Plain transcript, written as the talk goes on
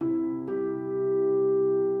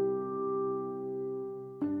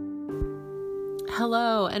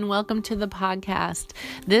Hello, and welcome to the podcast.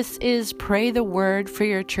 This is Pray the Word for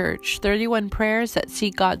Your Church, 31 prayers that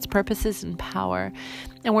seek God's purposes and power.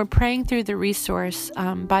 And we're praying through the resource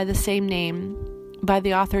by the same name by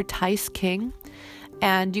the author Tice King.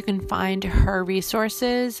 And you can find her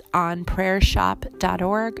resources on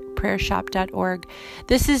prayershop.org.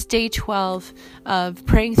 This is day 12 of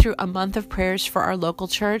praying through a month of prayers for our local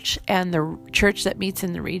church and the church that meets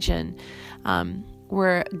in the region.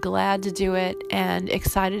 We're glad to do it and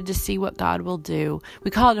excited to see what God will do. We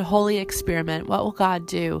call it a holy experiment. What will God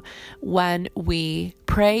do when we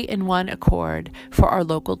pray in one accord for our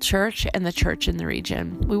local church and the church in the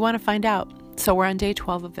region? We want to find out. So we're on day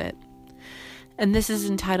 12 of it. And this is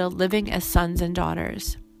entitled Living as Sons and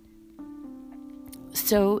Daughters.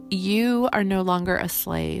 So you are no longer a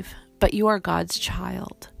slave, but you are God's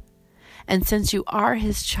child. And since you are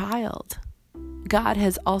his child, God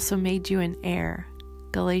has also made you an heir.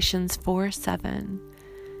 Galatians 4:7.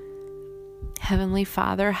 Heavenly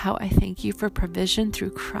Father, how I thank you for provision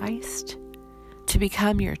through Christ to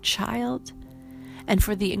become your child and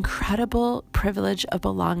for the incredible privilege of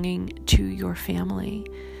belonging to your family.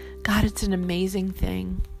 God, it's an amazing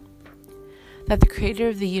thing that the creator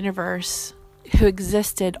of the universe, who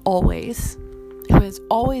existed always, who has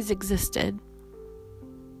always existed,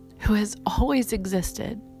 who is holy,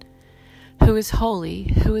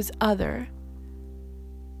 who is other,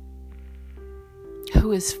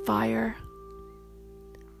 who is fire,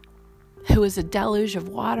 who is a deluge of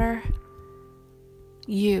water,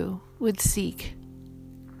 you would seek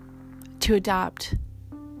to adopt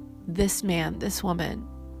this man, this woman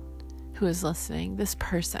who is listening, this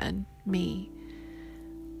person, me,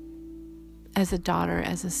 as a daughter,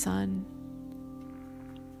 as a son.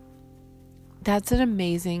 That's an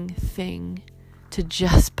amazing thing to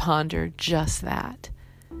just ponder, just that.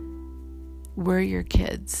 We're your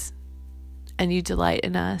kids. And you delight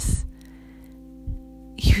in us.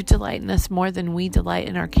 You delight in us more than we delight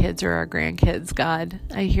in our kids or our grandkids, God.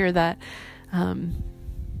 I hear that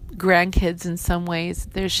grandkids in some ways,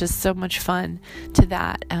 there's just so much fun to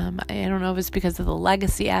that. I don't know if it's because of the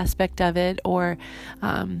legacy aspect of it or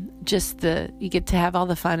just you get to have all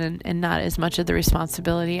the fun and not as much of the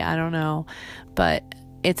responsibility. I don't know. But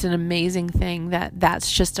it's an amazing thing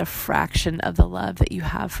that's just a fraction of the love that you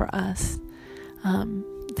have for us.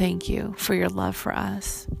 Thank you for your love for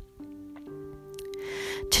us.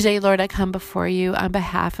 Today, Lord, I come before you on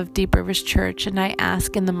behalf of Deep Rivers Church, and I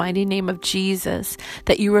ask in the mighty name of Jesus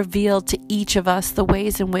that you reveal to each of us the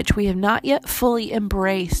ways in which we have not yet fully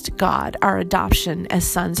embraced, God, our adoption as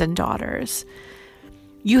sons and daughters.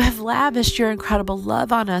 You have lavished your incredible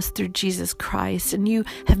love on us through Jesus Christ, and you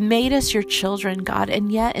have made us your children, God,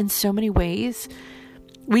 and yet in so many ways,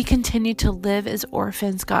 we continue to live as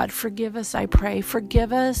orphans. God, forgive us, I pray.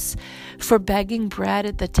 Forgive us for begging bread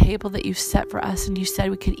at the table that you've set for us and you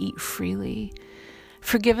said we could eat freely.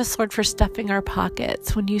 Forgive us, Lord, for stuffing our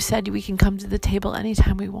pockets when you said we can come to the table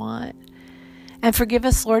anytime we want. And forgive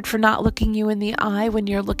us, Lord, for not looking you in the eye when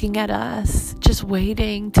you're looking at us, just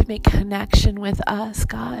waiting to make connection with us,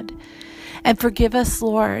 God. And forgive us,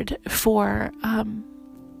 Lord, for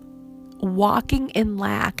walking in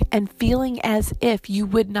lack and feeling as if you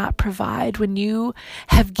would not provide when you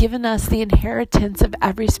have given us the inheritance of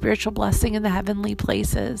every spiritual blessing in the heavenly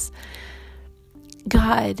places.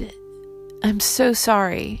 God, I'm so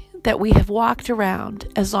sorry that we have walked around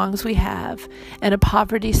as long as we have in a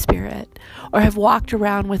poverty spirit or have walked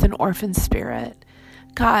around with an orphan spirit.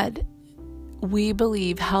 God, we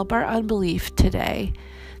believe, help our unbelief today,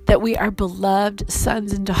 that we are beloved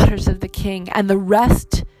sons and daughters of the King, and the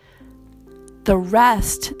rest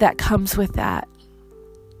that comes with that.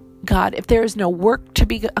 God, if there is no work to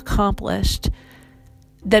be accomplished,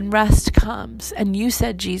 then rest comes. And you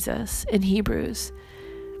said, Jesus, in Hebrews,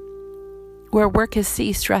 where work has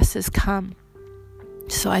ceased, rest has come.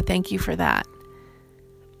 So I thank you for that.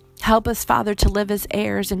 Help us, Father, to live as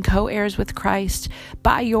heirs and co-heirs with Christ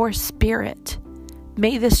by your Spirit.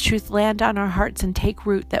 May this truth land on our hearts and take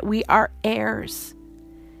root that we are heirs.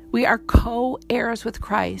 We are co-heirs with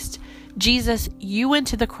Christ. Jesus, you went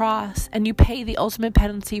to the cross and you paid the ultimate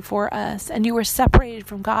penalty for us, and you were separated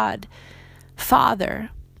from God, Father.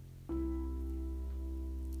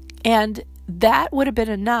 And that would have been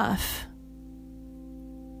enough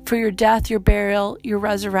for your death, your burial, your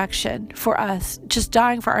resurrection for us. Just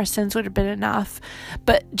dying for our sins would have been enough.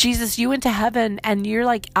 But Jesus, you went to heaven and you're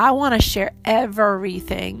like, I want to share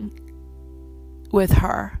everything with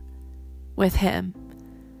her, with him.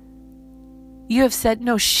 You have said,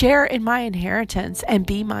 no, share in my inheritance and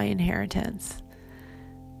be my inheritance.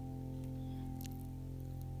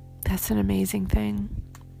 That's an amazing thing.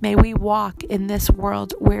 May we walk in this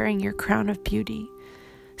world wearing your crown of beauty.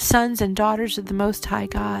 Sons and daughters of the Most High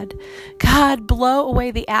God, God, blow away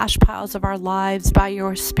the ash piles of our lives by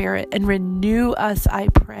your Spirit and renew us, I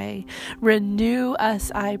pray. Renew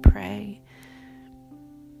us, I pray.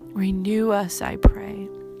 Renew us, I pray.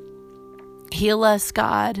 Heal us,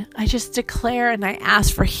 God. I just declare and I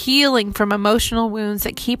ask for healing from emotional wounds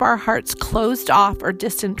that keep our hearts closed off or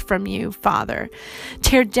distant from you, Father.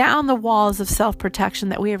 Tear down the walls of self-protection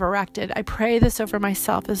that we have erected. I pray this over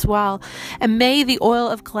myself as well. And may the oil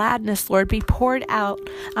of gladness, Lord, be poured out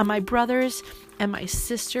on my brothers and my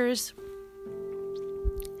sisters.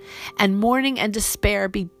 And mourning and despair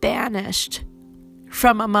be banished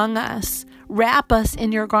from among us. Wrap us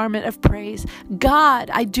in your garment of praise. God,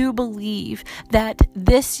 I do believe that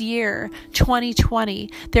this year,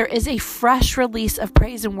 2020, there is a fresh release of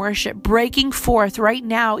praise and worship breaking forth right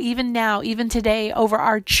now, even today over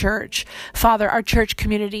our church, Father, our church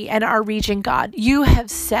community and our region, God. You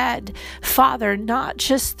have said, Father, not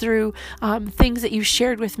just through things that you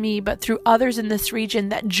shared with me, but through others in this region,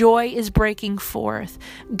 that joy is breaking forth.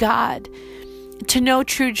 God, to know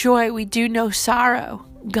true joy, we do know sorrow,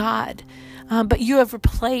 God. But you have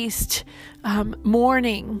replaced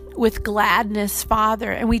mourning with gladness,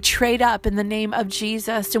 Father, and we trade up in the name of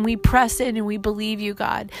Jesus, and we press in and we believe you,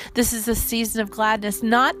 God. This is a season of gladness,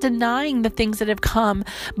 not denying the things that have come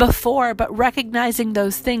before, but recognizing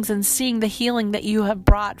those things and seeing the healing that you have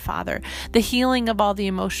brought, Father, the healing of all the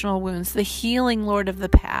emotional wounds, the healing, Lord, of the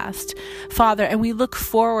past, Father, and we look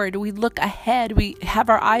forward, we look ahead, we have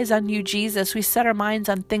our eyes on you, Jesus. We set our minds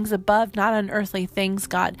on things above, not on earthly things,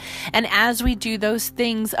 God. And as we do, those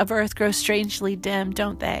things of earth grow strangely dim,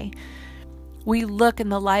 don't they? We look in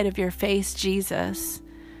the light of your face, Jesus.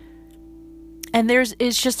 And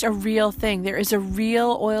it's just a real thing. There is a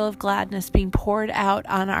real oil of gladness being poured out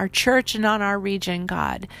on our church and on our region,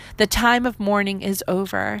 God. The time of mourning is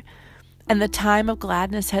over, and the time of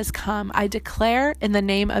gladness has come. I declare in the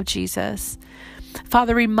name of Jesus.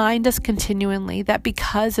 Father, remind us continually that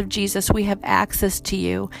because of Jesus, we have access to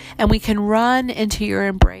you and we can run into your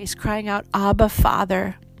embrace, crying out, Abba,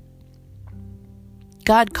 Father.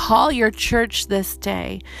 God, call your church this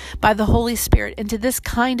day by the Holy Spirit into this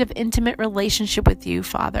kind of intimate relationship with you,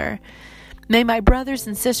 Father. May my brothers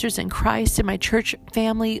and sisters in Christ and my church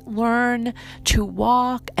family learn to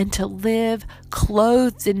walk and to live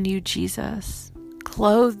clothed in you, Jesus,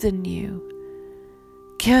 clothed in you.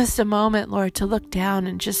 Give us a moment, Lord, to look down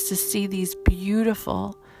and just to see these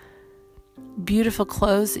beautiful, beautiful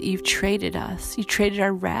clothes that you've traded us. You traded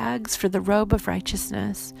our rags for the robe of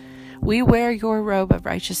righteousness. We wear your robe of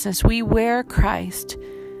righteousness. We wear Christ,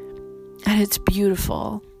 and it's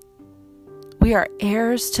beautiful. We are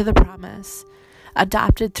heirs to the promise,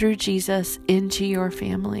 adopted through Jesus into your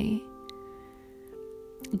family.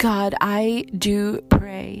 God, I do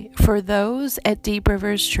pray for those at Deep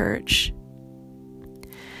Rivers Church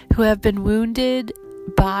who have been wounded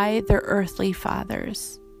by their earthly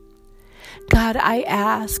fathers. God, I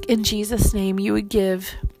ask in Jesus' name you would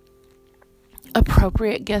give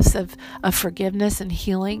appropriate gifts of forgiveness and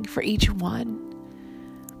healing for each one,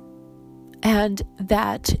 and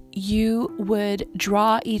that you would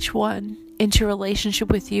draw each one into relationship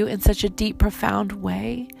with you in such a deep, profound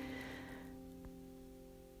way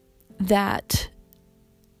that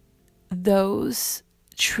those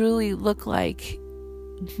truly look like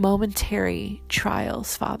momentary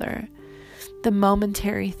trials, Father, the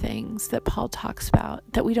momentary things that Paul talks about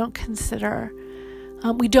that we don't consider,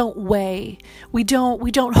 we don't weigh, we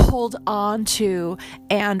don't hold on to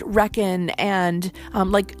and reckon and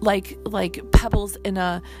like pebbles in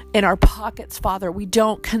our pockets, Father. We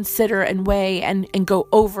don't consider and weigh and go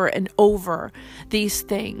over and over these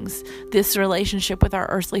things, this relationship with our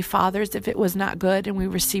earthly fathers, if it was not good and we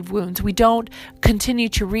receive wounds. We don't continue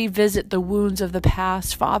to revisit the wounds of the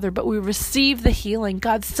past, Father, but we receive the healing.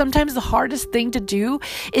 God, sometimes the hardest thing to do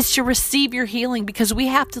is to receive your healing, because we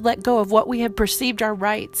have to let go of what we have perceived our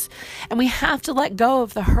rights, and we have to let go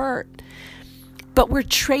of the hurt. But we're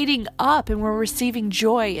trading up and we're receiving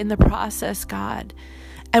joy in the process, God.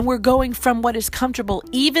 And we're going from what is comfortable,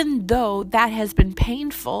 even though that has been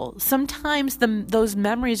painful. Sometimes those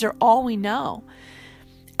memories are all we know.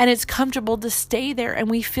 And it's comfortable to stay there, and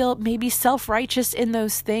we feel maybe self-righteous in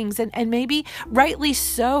those things. And maybe rightly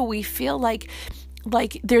so, we feel like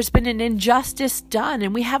there's been an injustice done,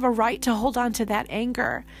 and we have a right to hold on to that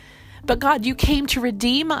anger. But God, you came to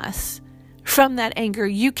redeem us from that anger.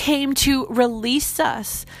 You came to release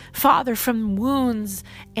us, Father, from wounds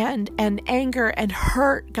and anger and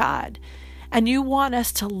hurt, God. And you want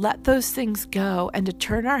us to let those things go and to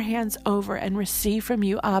turn our hands over and receive from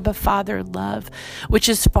you, Abba, Father, love, which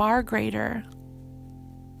is far greater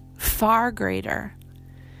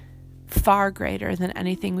than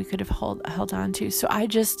anything we could have held on to. So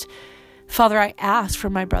Father, I ask for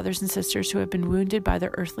my brothers and sisters who have been wounded by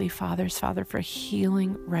their earthly fathers, Father, for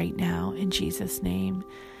healing right now in Jesus' name,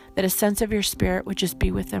 that a sense of your Spirit would just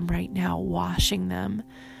be with them right now, washing them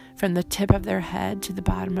from the tip of their head to the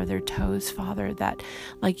bottom of their toes, Father, that,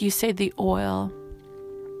 like you say, the oil,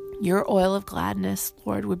 your oil of gladness,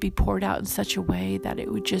 Lord, would be poured out in such a way that it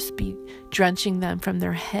would just be drenching them from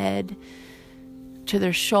their head to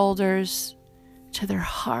their shoulders, to their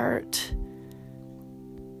heart,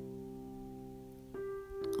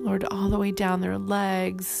 Lord, all the way down their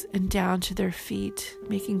legs and down to their feet,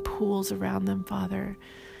 making pools around them, Father.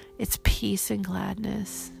 It's peace and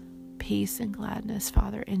gladness,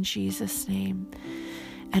 Father, in Jesus' name.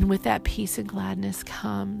 And with that peace and gladness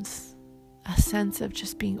comes a sense of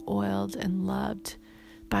just being oiled and loved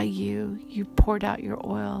by you. You poured out your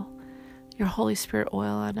oil, your Holy Spirit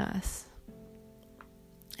oil on us.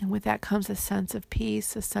 And with that comes a sense of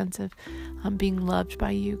peace, a sense of being loved by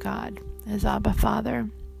you, God, as Abba, Father.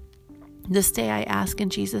 This day I ask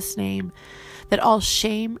in Jesus' name that all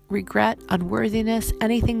shame, regret, unworthiness,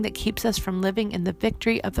 anything that keeps us from living in the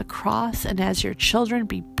victory of the cross and as your children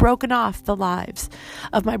be broken off the lives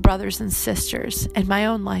of my brothers and sisters and my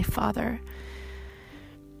own life, Father.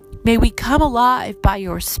 May we come alive by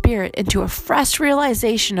your Spirit into a fresh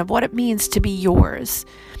realization of what it means to be yours,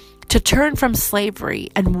 to turn from slavery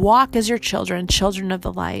and walk as your children, children of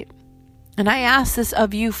the light. And I ask this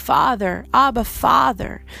of you, Father, Abba,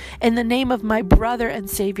 Father, in the name of my brother and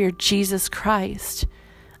Savior, Jesus Christ.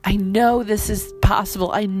 I know this is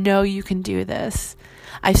possible. I know you can do this.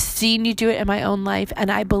 I've seen you do it in my own life, and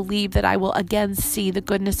I believe that I will again see the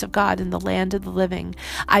goodness of God in the land of the living.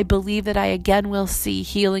 I believe that I again will see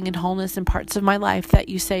healing and wholeness in parts of my life that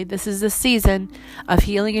you say this is the season of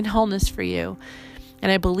healing and wholeness for you. And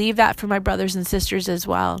I believe that for my brothers and sisters as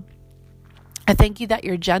well. I thank you that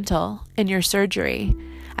you're gentle in your surgery.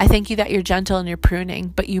 I thank you that you're gentle in your pruning,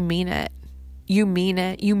 but you mean it. You mean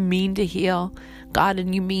it. You mean to heal, God,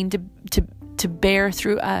 and you mean to bear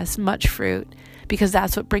through us much fruit, because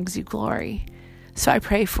that's what brings you glory. So I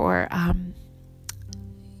pray for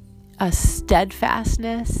a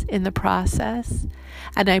steadfastness in the process,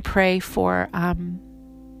 and I pray for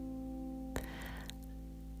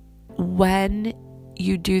when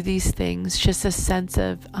you do these things, just a sense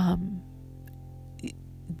of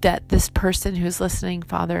that this person who's listening,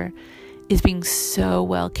 Father, is being so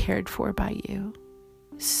well cared for by you.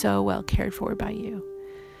 So well cared for by you.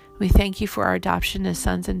 We thank you for our adoption as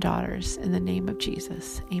sons and daughters. In the name of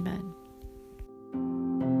Jesus, amen.